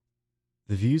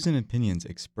The views and opinions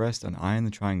expressed on Eye on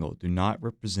the Triangle do not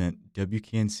represent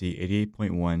WKNC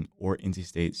 88.1 or NC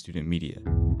State student media.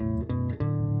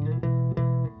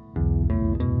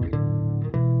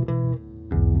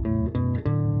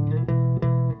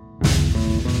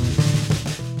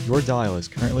 Your dial is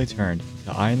currently turned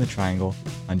to Eye on the Triangle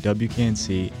on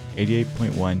WKNC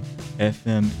 88.1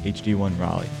 FM HD1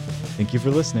 Raleigh. Thank you for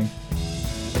listening.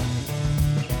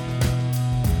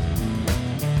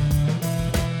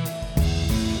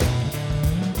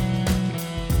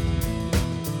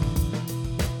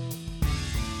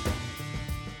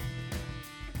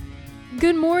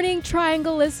 Good morning,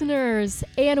 Triangle listeners,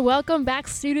 and welcome back,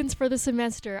 students, for the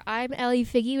semester. I'm Ellie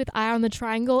with Eye on the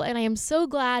Triangle, and I am so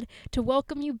glad to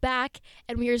welcome you back,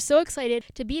 and we are so excited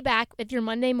to be back with your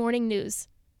Monday morning news.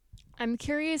 I'm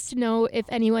curious to know if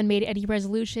anyone made any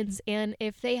resolutions and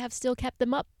if they have still kept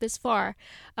them up this far.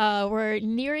 We're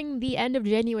nearing the end of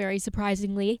January,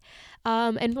 surprisingly.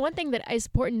 And one thing that is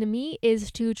important to me is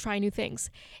to try new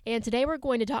things. And today we're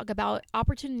going to talk about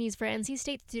opportunities for NC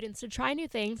State students to try new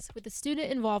things with the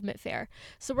Student Involvement Fair.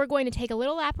 So we're going to take a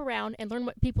little lap around and learn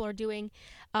what people are doing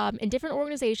in different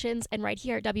organizations and right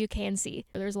here at WKNC.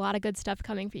 There's a lot of good stuff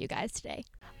coming for you guys today.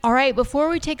 All right, before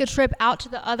we take a trip out to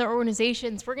the other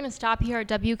organizations, we're going to stop here at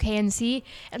WKNC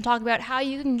and talk about how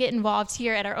you can get involved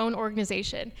here at our own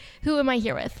organization. Who am I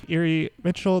here with? Erie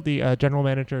Mitchell, the General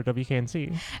Manager of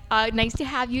WKNC. Nice to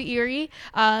have you, Erie.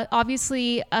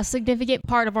 Obviously, a significant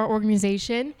part of our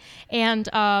organization and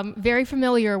very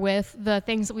familiar with the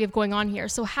things that we have going on here.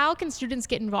 So how can students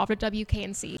get involved at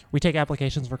WKNC? We take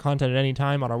applications for content at any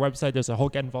time. On our website, there's a whole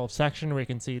Get Involved section where you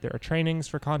can see there are trainings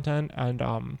for content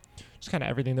and just kind of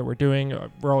everything that we're doing.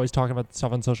 We're always talking about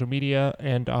stuff on social media.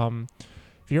 And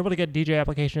if you're able to get DJ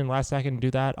application in last second,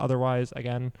 do that. Otherwise,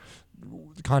 again,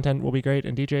 the content will be great,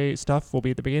 and DJ stuff will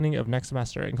be at the beginning of next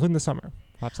semester, including the summer.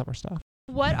 We'll have summer stuff.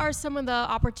 What are some of the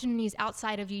opportunities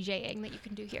outside of DJing that you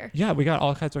can do here? Yeah, we got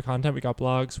all kinds of content. We got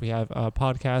blogs, we have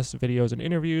podcasts, videos, and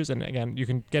interviews. And again, you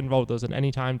can get involved with those at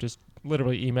any time. Just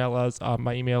literally email us.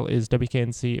 My email is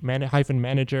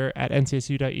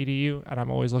wknc-manager@ncsu.edu, and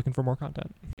I'm always looking for more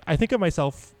content. I think of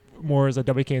myself more as a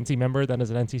WKNC member than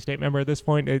as an NC State member at this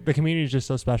point. The community is just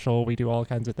so special. We do all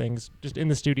kinds of things just in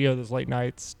the studio. There's late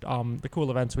nights, the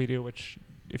cool events we do, which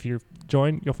if you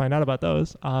join, you'll find out about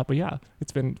those. But yeah,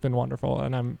 it's been wonderful,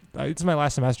 and it's my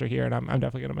last semester here, and I'm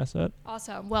definitely gonna miss it.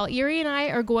 Awesome. Well, Erie and I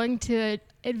are going to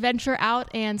adventure out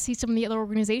and see some of the other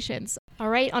organizations. All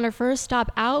right, on our first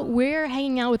stop out, we're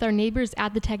hanging out with our neighbors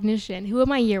at the Technician. Who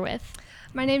am I here with?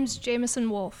 My name's Jamison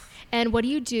Wolf. And what do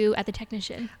you do at the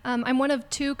Technician? I'm one of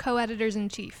two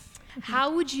co-editors-in-chief.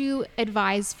 How would you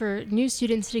advise for new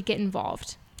students to get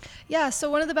involved? Yeah,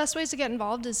 so one of the best ways to get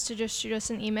involved is to just shoot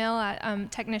us an email at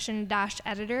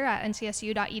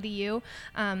technician-editor@ncsu.edu.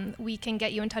 We can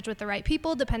get you in touch with the right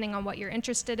people depending on what you're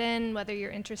interested in, whether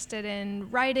you're interested in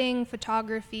writing,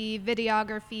 photography,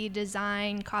 videography,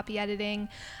 design, copy editing.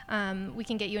 We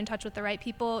can get you in touch with the right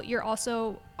people. You're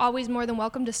also always more than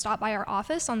welcome to stop by our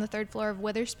office on the 3rd floor of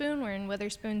Witherspoon. We're in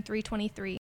Witherspoon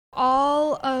 323.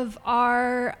 All of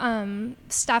our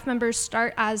staff members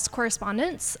start as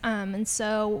correspondents, and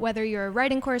so whether you're a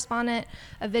writing correspondent,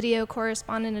 a video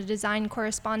correspondent, a design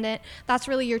correspondent, that's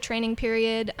really your training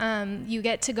period. You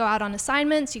get to go out on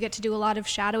assignments, you get to do a lot of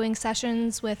shadowing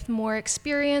sessions with more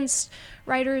experienced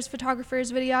writers,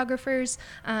 photographers, videographers,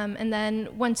 and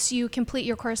then once you complete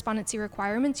your correspondency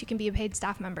requirements, you can be a paid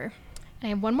staff member. I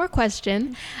have one more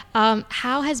question.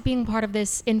 How has being part of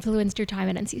this influenced your time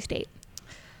at NC State?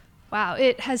 Wow,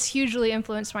 it has hugely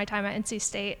influenced my time at NC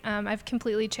State. I've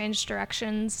completely changed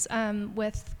directions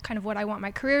with kind of what I want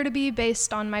my career to be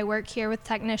based on my work here with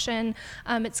Technician.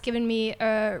 It's given me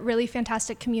a really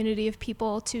fantastic community of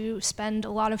people to spend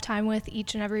a lot of time with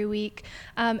each and every week.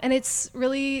 And it's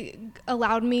really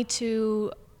allowed me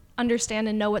to understand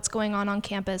and know what's going on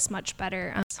campus much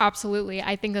better. Absolutely.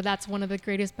 I think that that's one of the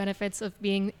greatest benefits of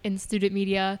being in student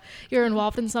media. You're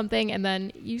involved in something and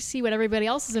then you see what everybody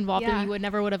else is involved in you would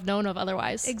never have known of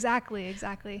otherwise. Exactly.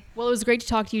 Well, it was great to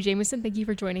talk to you, Jamison. Thank you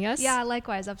for joining us. Yeah,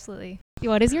 likewise. Absolutely.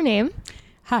 What is your name?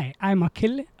 Hi, I'm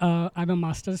Akhil. I'm a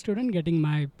master's student getting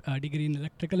my degree in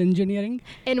electrical engineering.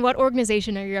 And what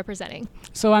organization are you representing?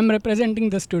 So I'm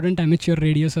representing the Student Amateur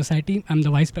Radio Society. I'm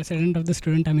the vice president of the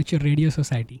Student Amateur Radio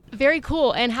Society. Very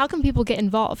cool. And how can people get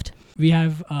involved? We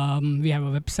have a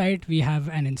website, we have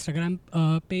an Instagram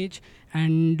page,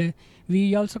 and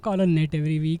we also call a net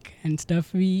every week and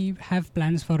stuff. We have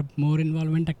plans for more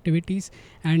involvement activities,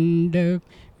 and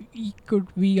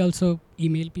we also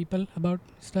email people about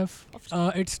stuff.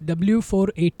 It's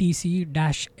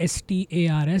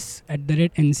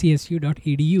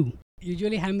w4atc-stars@ncsu.edu.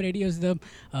 Usually ham radio is the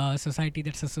society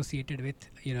that's associated with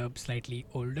slightly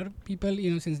older people,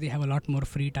 since they have a lot more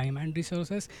free time and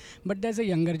resources. But there's a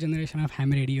younger generation of ham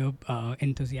radio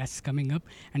enthusiasts coming up,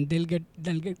 and they'll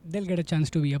get a chance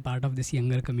to be a part of this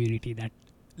younger community that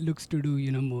looks to do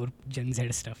more Gen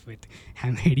Z stuff with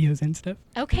ham radios and stuff.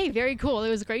 Okay, very cool. It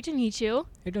was great to meet you.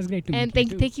 It was great to meet And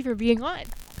thank you for being on.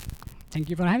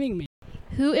 Thank you for having me.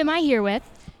 Who am I here with?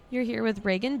 You're here with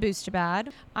Reagan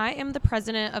Boostabad. I am the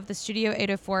president of the Studio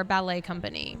 804 Ballet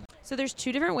Company. So there's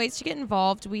two different ways to get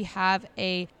involved. We have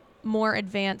a more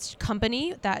advanced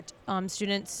company that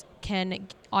students can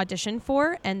audition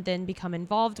for and then become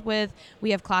involved with.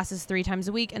 We have classes 3 times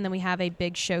a week, and then we have a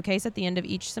big showcase at the end of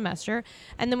each semester.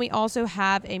 And then we also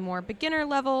have a more beginner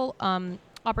level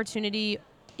opportunity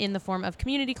in the form of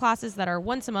community classes that are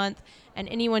once a month, and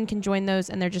anyone can join those,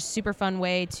 and they're just super fun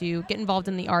way to get involved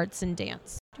in the arts and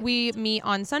dance. We meet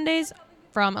on Sundays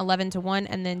from 11 to 1,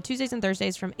 and then Tuesdays and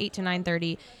Thursdays from 8 to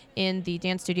 9:30 in the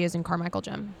dance studios in Carmichael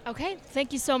Gym. Okay,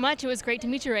 thank you so much. It was great to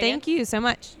meet you, Reagan. Thank you so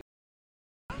much.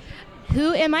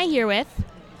 Who am I here with?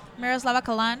 Miroslava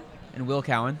Kalan, And Will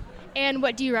Cowan. And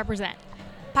what do you represent?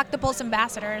 Pack the Pulse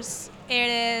Ambassadors. It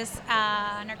is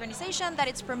an organization that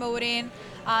is promoting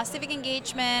civic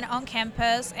engagement on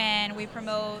campus, and we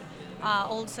promote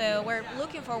also, we're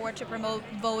looking forward to promote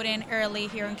voting early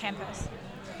here on campus.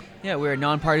 Yeah, we're a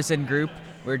nonpartisan group.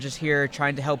 We're just here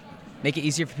trying to help make it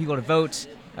easier for people to vote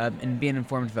and be an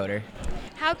informed voter.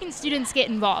 How can students get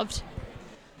involved?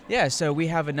 Yeah, so we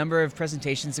have a number of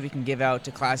presentations that we can give out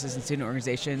to classes and student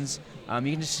organizations.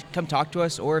 You can just come talk to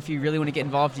us, or if you really want to get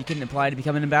involved, you can apply to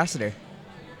become an ambassador.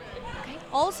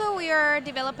 Also, we are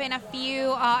developing a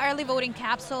few early voting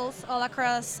capsules all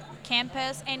across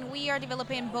campus, and we are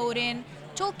developing voting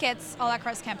toolkits all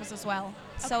across campus as well.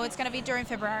 So it's going to be during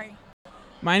February.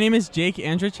 My name is Jake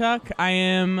Andrzejczuk. I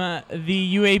am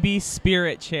the UAB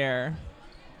Spirit Chair.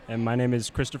 And my name is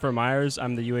Christopher Myers.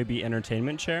 I'm the UAB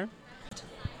Entertainment Chair.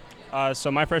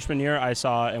 So my freshman year, I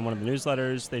saw in one of the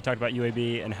newsletters, they talked about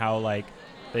UAB and how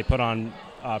they put on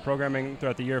programming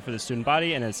throughout the year for the student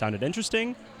body, and it sounded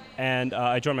interesting. And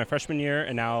I joined my freshman year,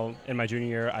 and now in my junior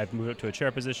year, I've moved up to a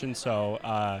chair position. So,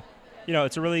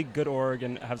 it's a really good org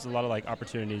and has a lot of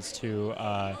opportunities to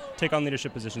take on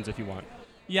leadership positions if you want.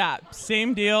 Yeah,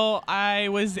 same deal. I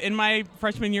was in my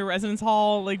freshman year residence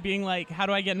hall, being how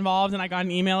do I get involved? And I got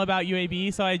an email about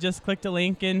UAB, so I just clicked a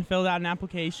link and filled out an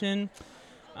application.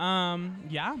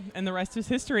 And the rest is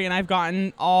history. And I've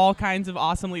gotten all kinds of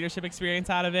awesome leadership experience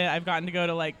out of it. I've gotten to go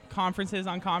to conferences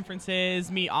on conferences,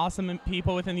 meet awesome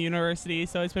people within the university.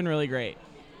 So it's been really great.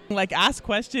 Ask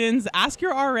questions, ask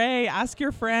your RA, ask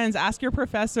your friends, ask your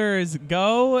professors,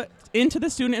 go into the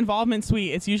student involvement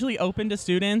suite. It's usually open to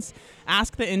students.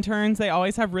 Ask the interns. They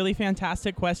always have really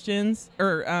fantastic questions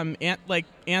or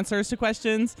answers to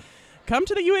questions. Come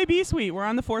to the UAB suite. We're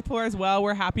on the 4th floor as well.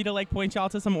 We're happy to point y'all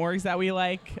to some orgs that we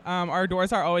like. Our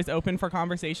doors are always open for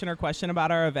conversation or question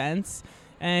about our events.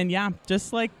 And yeah,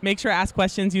 just make sure to ask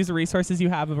questions, use the resources you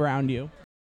have around you.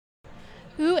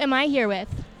 Who am I here with?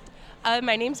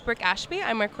 My name's Brooke Ashby.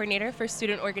 I'm our coordinator for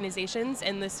student organizations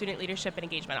in the Student Leadership and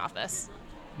Engagement Office.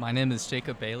 My name is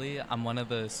Jacob Bailey. I'm one of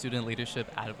the student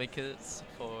leadership advocates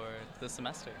for the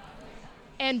semester.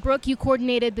 And Brooke, you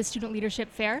coordinated the Student Leadership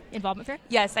Fair, Involvement Fair?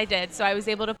 Yes, I did. So I was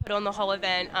able to put on the whole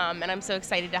event, and I'm so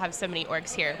excited to have so many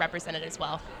orgs here represented as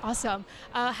well. Awesome.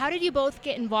 How did you both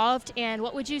get involved, and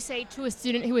what would you say to a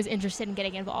student who is interested in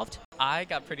getting involved? I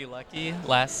got pretty lucky.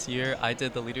 Last year, I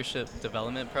did the Leadership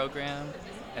Development Program,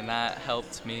 and that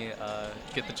helped me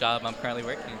get the job I'm currently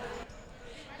working.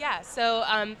 Yeah, so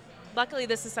luckily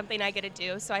this is something I get to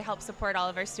do, so I help support all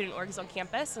of our student orgs on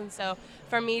campus, and so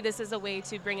for me this is a way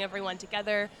to bring everyone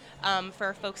together,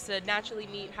 for folks to naturally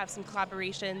meet, have some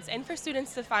collaborations, and for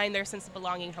students to find their sense of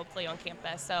belonging hopefully on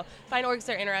campus. So find orgs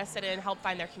they're interested in, help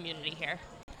find their community here.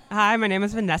 Hi, my name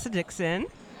is Vanessa Dixon.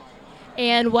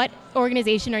 And what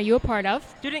organization are you a part of?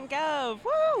 Student Gov,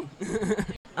 woo!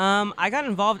 I got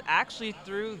involved actually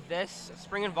through this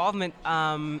spring involvement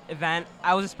event.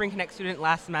 I was a Spring Connect student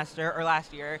last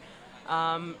year,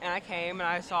 and I came and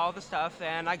I saw all the stuff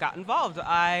and I got involved.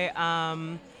 I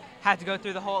had to go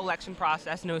through the whole election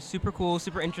process, and it was super cool,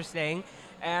 super interesting,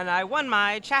 and I won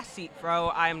my chast seat, so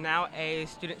I am now a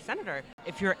student senator.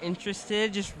 If you're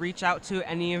interested, just reach out to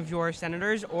any of your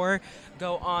senators or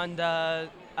go on the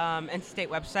NC State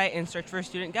website and search for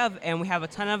Student Gov, and we have a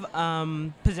ton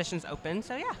of positions open,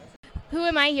 so yeah. Who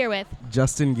am I here with?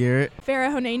 Justin Garrett.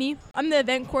 Farah Honani. I'm the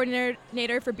event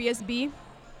coordinator for BSB.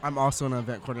 I'm also an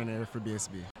event coordinator for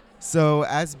BSB. So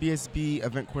as BSB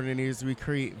event coordinators, we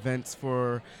create events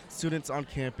for students on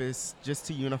campus just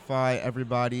to unify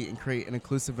everybody and create an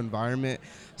inclusive environment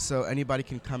so anybody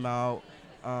can come out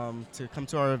to come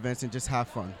to our events and just have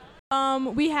fun.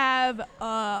 We have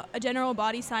a general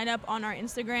body sign up on our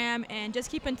Instagram, and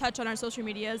just keep in touch on our social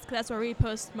medias because that's where we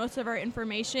post most of our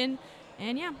information.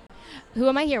 And yeah. Who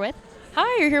am I here with?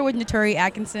 Hi, you're here with Notori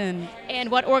Atkinson. And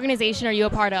what organization are you a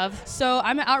part of? So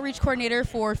I'm an outreach coordinator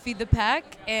for Feed the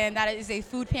Pack, and that is a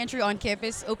food pantry on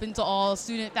campus open to all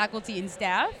student, faculty, and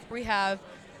staff. We have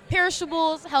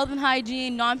perishables, health and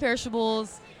hygiene,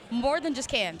 non-perishables, more than just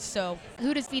cans. So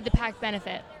who does Feed the Pack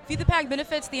benefit? Feed the Pack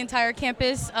benefits the entire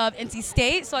campus of NC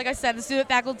State. So like I said, the student,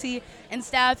 faculty, and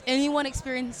staff, anyone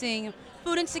experiencing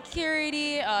food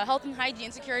insecurity, health and hygiene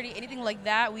insecurity, anything like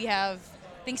that, we have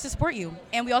things to support you.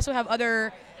 And we also have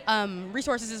other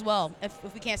resources as well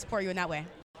if we can't support you in that way.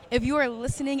 If you are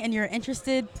listening and you're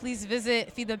interested, please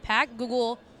visit Feed the Pack.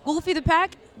 Google Feed the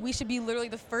Pack. We should be literally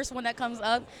the first one that comes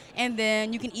up. And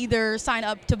then you can either sign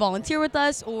up to volunteer with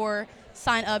us or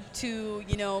sign up to,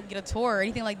 get a tour or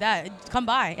anything like that. Come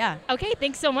by, yeah. Okay,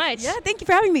 thanks so much. Yeah, thank you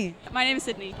for having me. My name is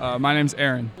Sydney. My name's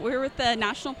Aaron. We're with the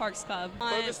National Parks Club.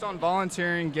 Focused on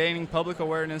volunteering, gaining public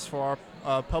awareness for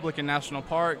our public and national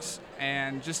parks,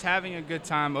 and just having a good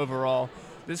time overall.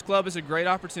 This club is a great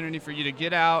opportunity for you to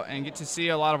get out and get to see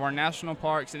a lot of our national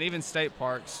parks and even state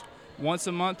parks. Once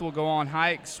a month we'll go on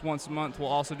hikes. Once a month we'll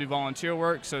also do volunteer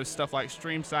work, so stuff like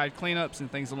streamside cleanups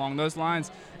and things along those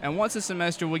lines. And once a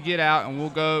semester we get out and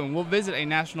we'll go and we'll visit a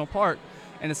national park.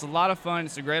 And it's a lot of fun.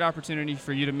 It's a great opportunity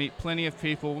for you to meet plenty of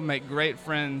people, make great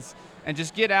friends, and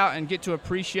just get out and get to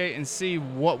appreciate and see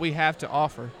what we have to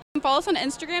offer. Follow us on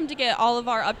Instagram to get all of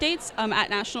our updates at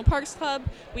National Parks Club.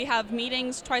 We have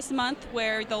meetings twice a month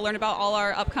where they'll learn about all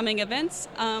our upcoming events,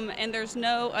 and there's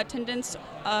no attendance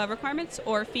requirements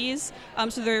or fees,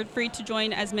 so they're free to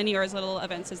join as many or as little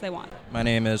events as they want. My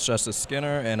name is Justice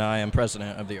Skinner, and I am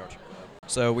president of the Archer Club.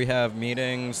 So we have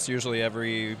meetings usually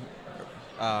every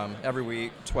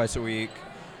week, twice a week,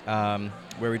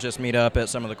 where we just meet up at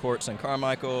some of the courts in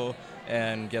Carmichael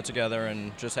and get together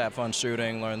and just have fun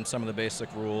shooting, learn some of the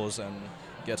basic rules, and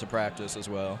get to practice as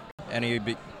well. Any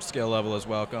skill level is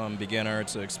welcome, beginner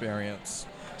to experience.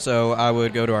 So I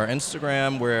would go to our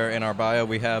Instagram, where in our bio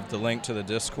we have the link to the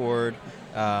Discord,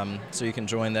 so you can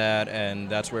join that, and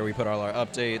that's where we put all our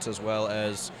updates, as well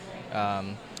as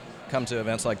come to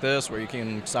events like this where you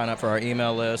can sign up for our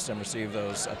email list and receive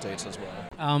those updates as well.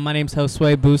 My name's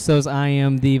Josue Bustos. I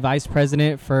am the vice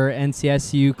president for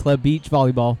NCSU Club Beach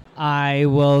Volleyball. I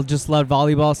just loved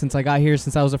volleyball since I got here,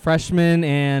 since I was a freshman,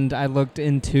 and I looked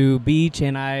into beach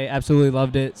and I absolutely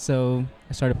loved it, so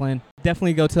I started playing.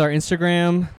 Definitely go to our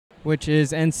Instagram, which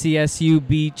is NCSU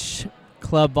Beach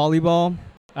Club Volleyball.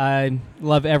 I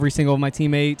love every single of my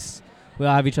teammates. We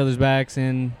all have each other's backs,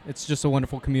 and it's just a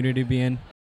wonderful community to be in.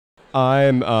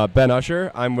 I'm Ben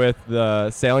Usher. I'm with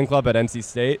the sailing club at NC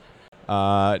State.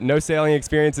 No sailing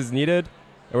experience is needed,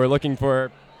 and we're looking for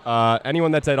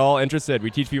anyone that's at all interested.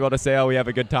 We teach people to sail. We have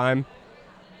a good time.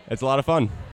 It's a lot of fun.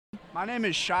 My name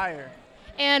is Shire.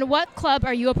 And what club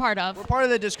are you a part of? We're part of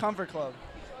the Discomfort Club.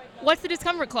 What's the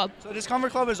Discomfort Club? So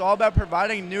Discomfort Club is all about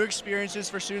providing new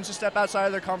experiences for students to step outside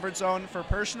of their comfort zone for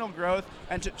personal growth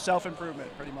and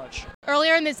self-improvement, pretty much.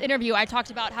 Earlier in this interview, I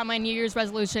talked about how my New Year's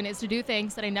resolution is to do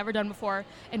things that I've never done before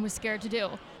and was scared to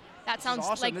do. That sounds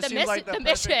awesome. like This the seems like the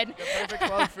mission. The perfect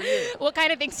club for you. What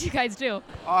kind of things do you guys do?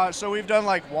 So we've done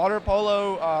like water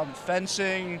polo,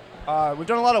 fencing. We've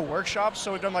done a lot of workshops.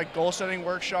 So we've done like goal setting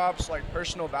workshops, like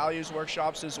personal values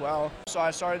workshops as well. So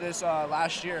I started this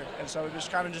last year, and so we're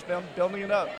just kind of just building it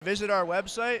up. Visit our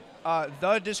website,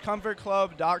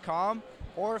 thediscomfortclub.com,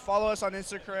 or follow us on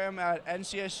Instagram at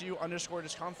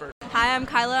NCSU_discomfort. Hi, I'm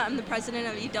Kyla. I'm the president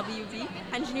of EWB,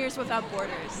 Engineers Without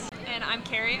Borders. And I'm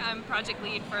Carrie. I'm project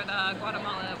lead for the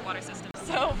Guatemala water system.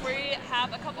 So we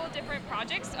have a couple of different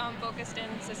projects focused in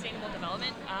sustainable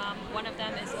development. One of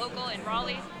them is local in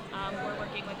Raleigh. We're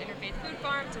working with Interfaith Food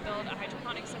Farm to build a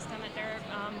hydroponic system at their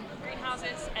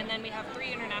greenhouses. And then we have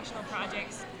 3 international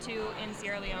projects, 2 in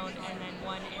Sierra Leone and then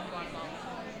 1 in Guatemala.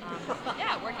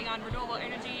 Working on renewable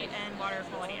energy and water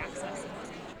quality access.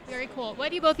 Very cool.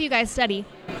 What do both of you guys study?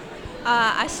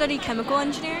 I study chemical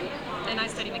engineering. And I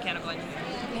study mechanical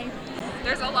engineering.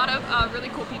 There's a lot of really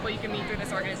cool people you can meet through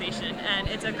this organization, and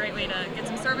it's a great way to get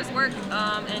some service work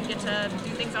and get to do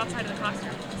things outside of the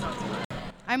classroom.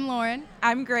 I'm Lauren.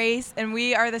 I'm Grace, and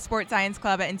we are the Sports Science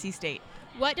Club at NC State.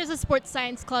 What does a Sports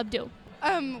Science Club do?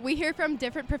 We hear from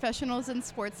different professionals in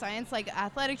sports science, like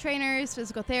athletic trainers,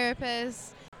 physical therapists.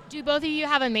 Do both of you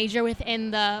have a major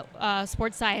within the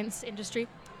sports science industry?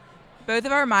 Both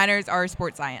of our minors are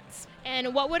sports science.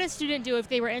 And what would a student do if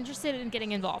they were interested in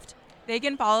getting involved? They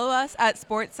can follow us at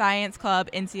Sports Science Club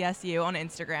NCSU on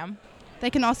Instagram. They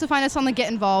can also find us on the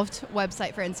Get Involved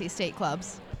website for NC State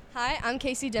clubs. Hi, I'm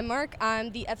Casey Denmark.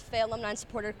 I'm the FFA Alumni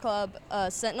Supporter Club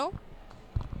Sentinel.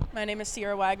 My name is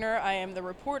Sierra Wagner. I am the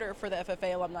reporter for the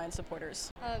FFA Alumni and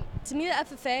Supporters. To me, the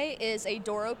FFA is a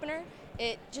door opener.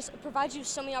 It just provides you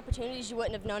so many opportunities you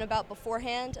wouldn't have known about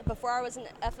beforehand. Before I was in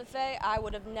FFA, I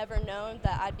would have never known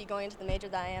that I'd be going into the major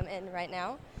that I am in right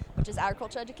now, which is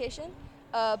agriculture education.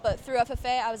 But through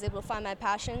FFA, I was able to find my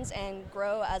passions and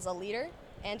grow as a leader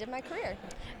and in my career.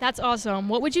 That's awesome.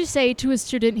 What would you say to a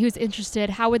student who's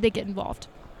interested? How would they get involved?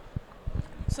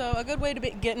 So a good way to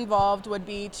get involved would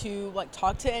be to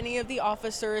talk to any of the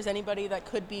officers, anybody that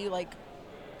could be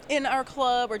in our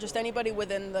club, or just anybody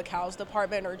within the cows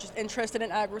department, or just interested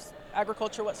in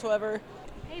agriculture whatsoever.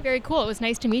 Hey, very cool. It was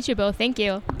nice to meet you both. Thank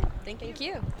you. Thank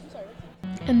you.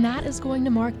 And that is going to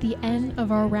mark the end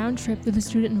of our round trip through the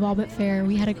Student Involvement Fair.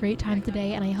 We had a great time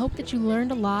today, and I hope that you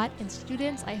learned a lot. And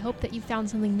students, I hope that you found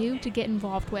something new to get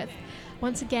involved with.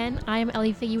 Once again, I am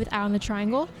Ellie Feaga with Eye on the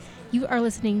Triangle. You are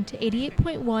listening to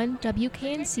 88.1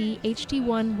 WKNC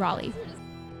HD1 Raleigh.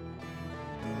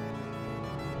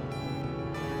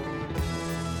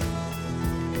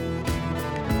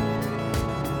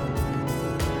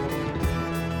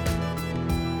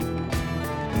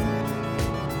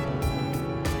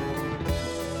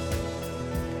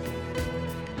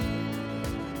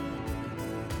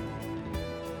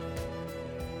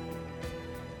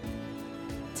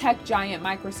 Tech giant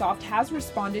Microsoft has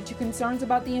responded to concerns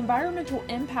about the environmental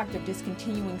impact of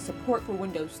discontinuing support for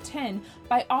Windows 10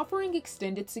 by offering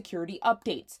extended security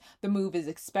updates. The move is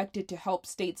expected to help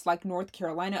states like North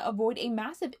Carolina avoid a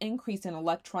massive increase in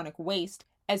electronic waste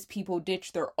as people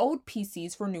ditch their old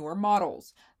PCs for newer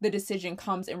models. The decision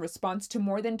comes in response to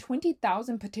more than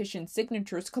 20,000 petition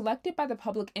signatures collected by the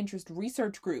Public Interest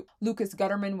Research Group. Lucas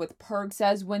Gutterman with PIRG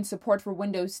says when support for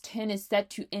Windows 10 is set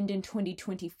to end in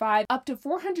 2025, up to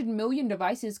 400 million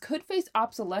devices could face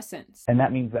obsolescence. And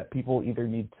that means that people either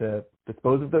need to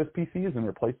dispose of those PCs and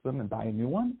replace them and buy a new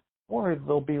one, or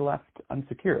they'll be left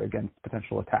unsecure against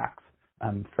potential attacks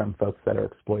from folks that are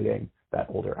exploiting that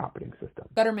older operating system.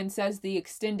 Gutterman says the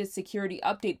Extended Security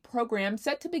Update program,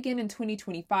 set to begin in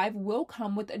 2025, will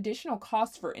come with additional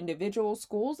costs for individuals,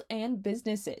 schools, and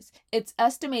businesses. It's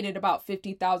estimated about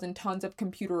 50,000 tons of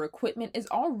computer equipment is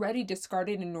already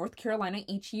discarded in North Carolina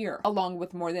each year, along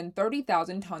with more than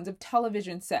 30,000 tons of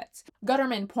television sets.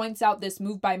 Gutterman points out this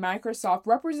move by Microsoft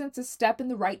represents a step in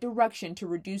the right direction to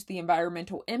reduce the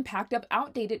environmental impact of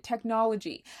outdated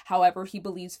technology. However, he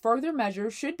believes further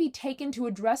measures should be taken to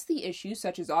address the issue,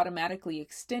 such as automatically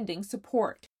extending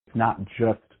support. It's not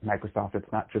just Microsoft,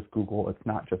 it's not just Google, it's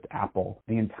not just Apple.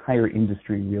 The entire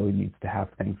industry really needs to have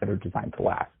things that are designed to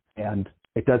last. And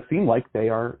it does seem like they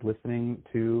are listening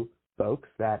to folks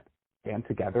that stand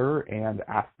together and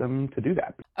ask them to do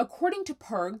that. According to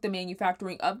PIRG, the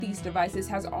manufacturing of these devices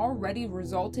has already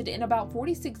resulted in about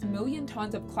 46 million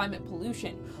tons of climate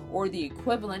pollution, or the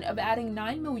equivalent of adding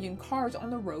 9 million cars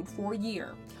on the road for a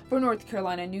year. For North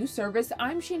Carolina News Service,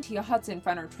 I'm Shantia Hudson.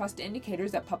 Find our trust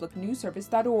indicators at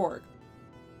publicnewsservice.org.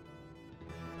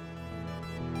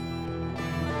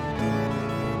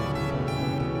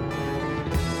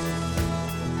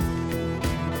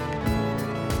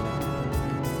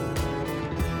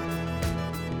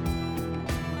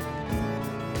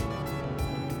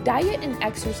 Diet and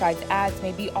exercise ads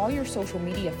may be all your social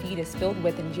media feed is filled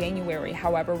with in January.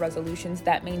 However, resolutions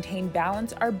that maintain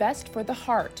balance are best for the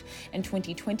heart. In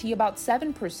 2020, about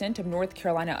 7% of North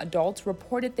Carolina adults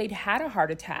reported they'd had a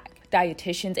heart attack.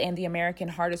 Dietitians and the American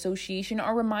Heart Association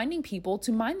are reminding people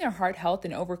to mind their heart health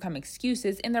and overcome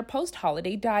excuses in their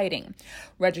post-holiday dieting.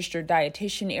 Registered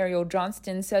dietitian Ariel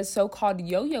Johnston says so-called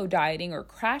yo-yo dieting or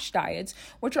crash diets,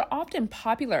 which are often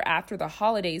popular after the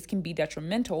holidays, can be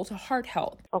detrimental to heart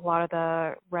health. A lot of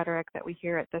the rhetoric that we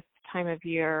hear at this time of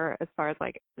year, as far as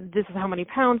this is how many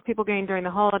pounds people gain during the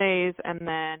holidays, and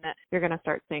then you're going to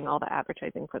start seeing all the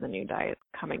advertising for the new diets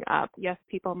coming up. Yes,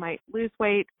 people might lose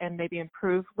weight and maybe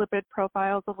improve lipid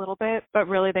profiles a little bit, but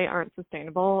really they aren't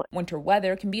sustainable. Winter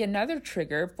weather can be another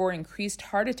trigger for increased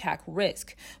heart attack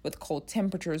risk, with cold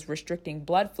temperatures restricting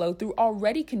blood flow through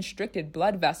already constricted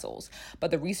blood vessels.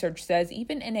 But the research says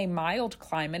even in a mild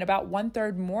climate, about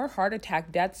 1/3 more heart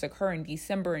attack deaths occur in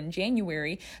December and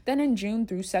January than in June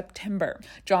through September.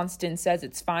 Johnston says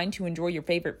it's fine to enjoy your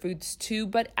favorite foods too,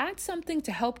 but add something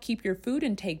to help keep your food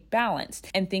intake balanced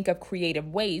and think of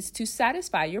creative ways to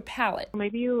satisfy your palate.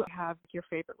 Maybe you have your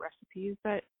favorite recipes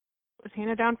that was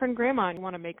handed down from grandma and you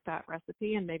want to make that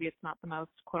recipe and maybe it's not the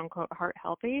most quote unquote heart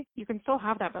healthy, you can still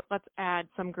have that, but let's add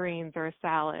some greens or a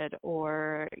salad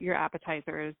or your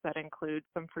appetizers that include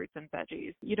some fruits and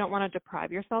veggies. You don't want to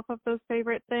deprive yourself of those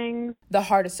favorite things. The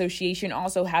Heart Association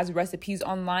also has recipes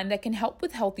online that can help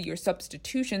with healthier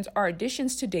substitutions or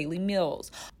additions to daily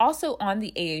meals. Also on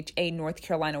the AHA North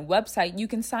Carolina website, you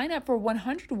can sign up for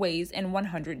 100 Ways in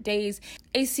 100 Days,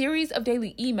 a series of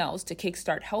daily emails to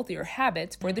kickstart healthier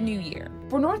habits for the new year.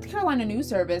 For North Carolina News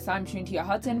Service, I'm Shantia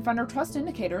Hudson, founder of Trust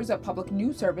Indicators at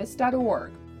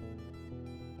publicnewsservice.org.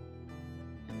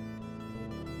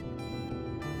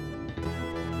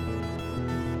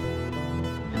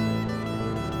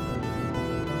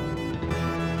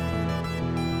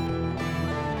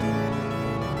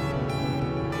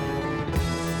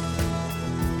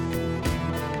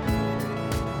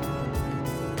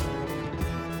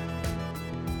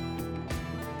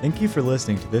 Thank you for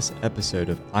listening to this episode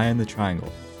of Eye on the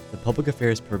Triangle, the public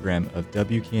affairs program of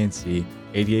WKNC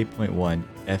 88.1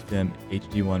 FM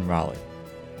HD1 Raleigh.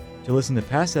 To listen to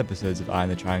past episodes of Eye on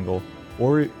the Triangle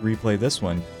or replay this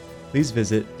one, please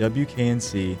visit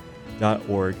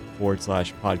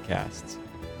wknc.org/podcasts.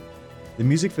 The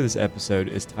music for this episode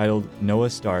is titled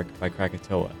Noah Stark by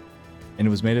Krakatoa, and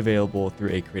it was made available through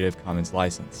a Creative Commons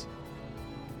license.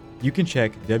 You can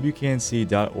check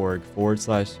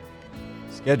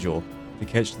wknc.org/schedule to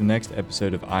catch the next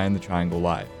episode of Eye on the Triangle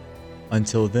live.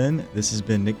 Until then, this has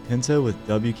been Nick Pinto with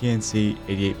WKNC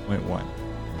 88.1.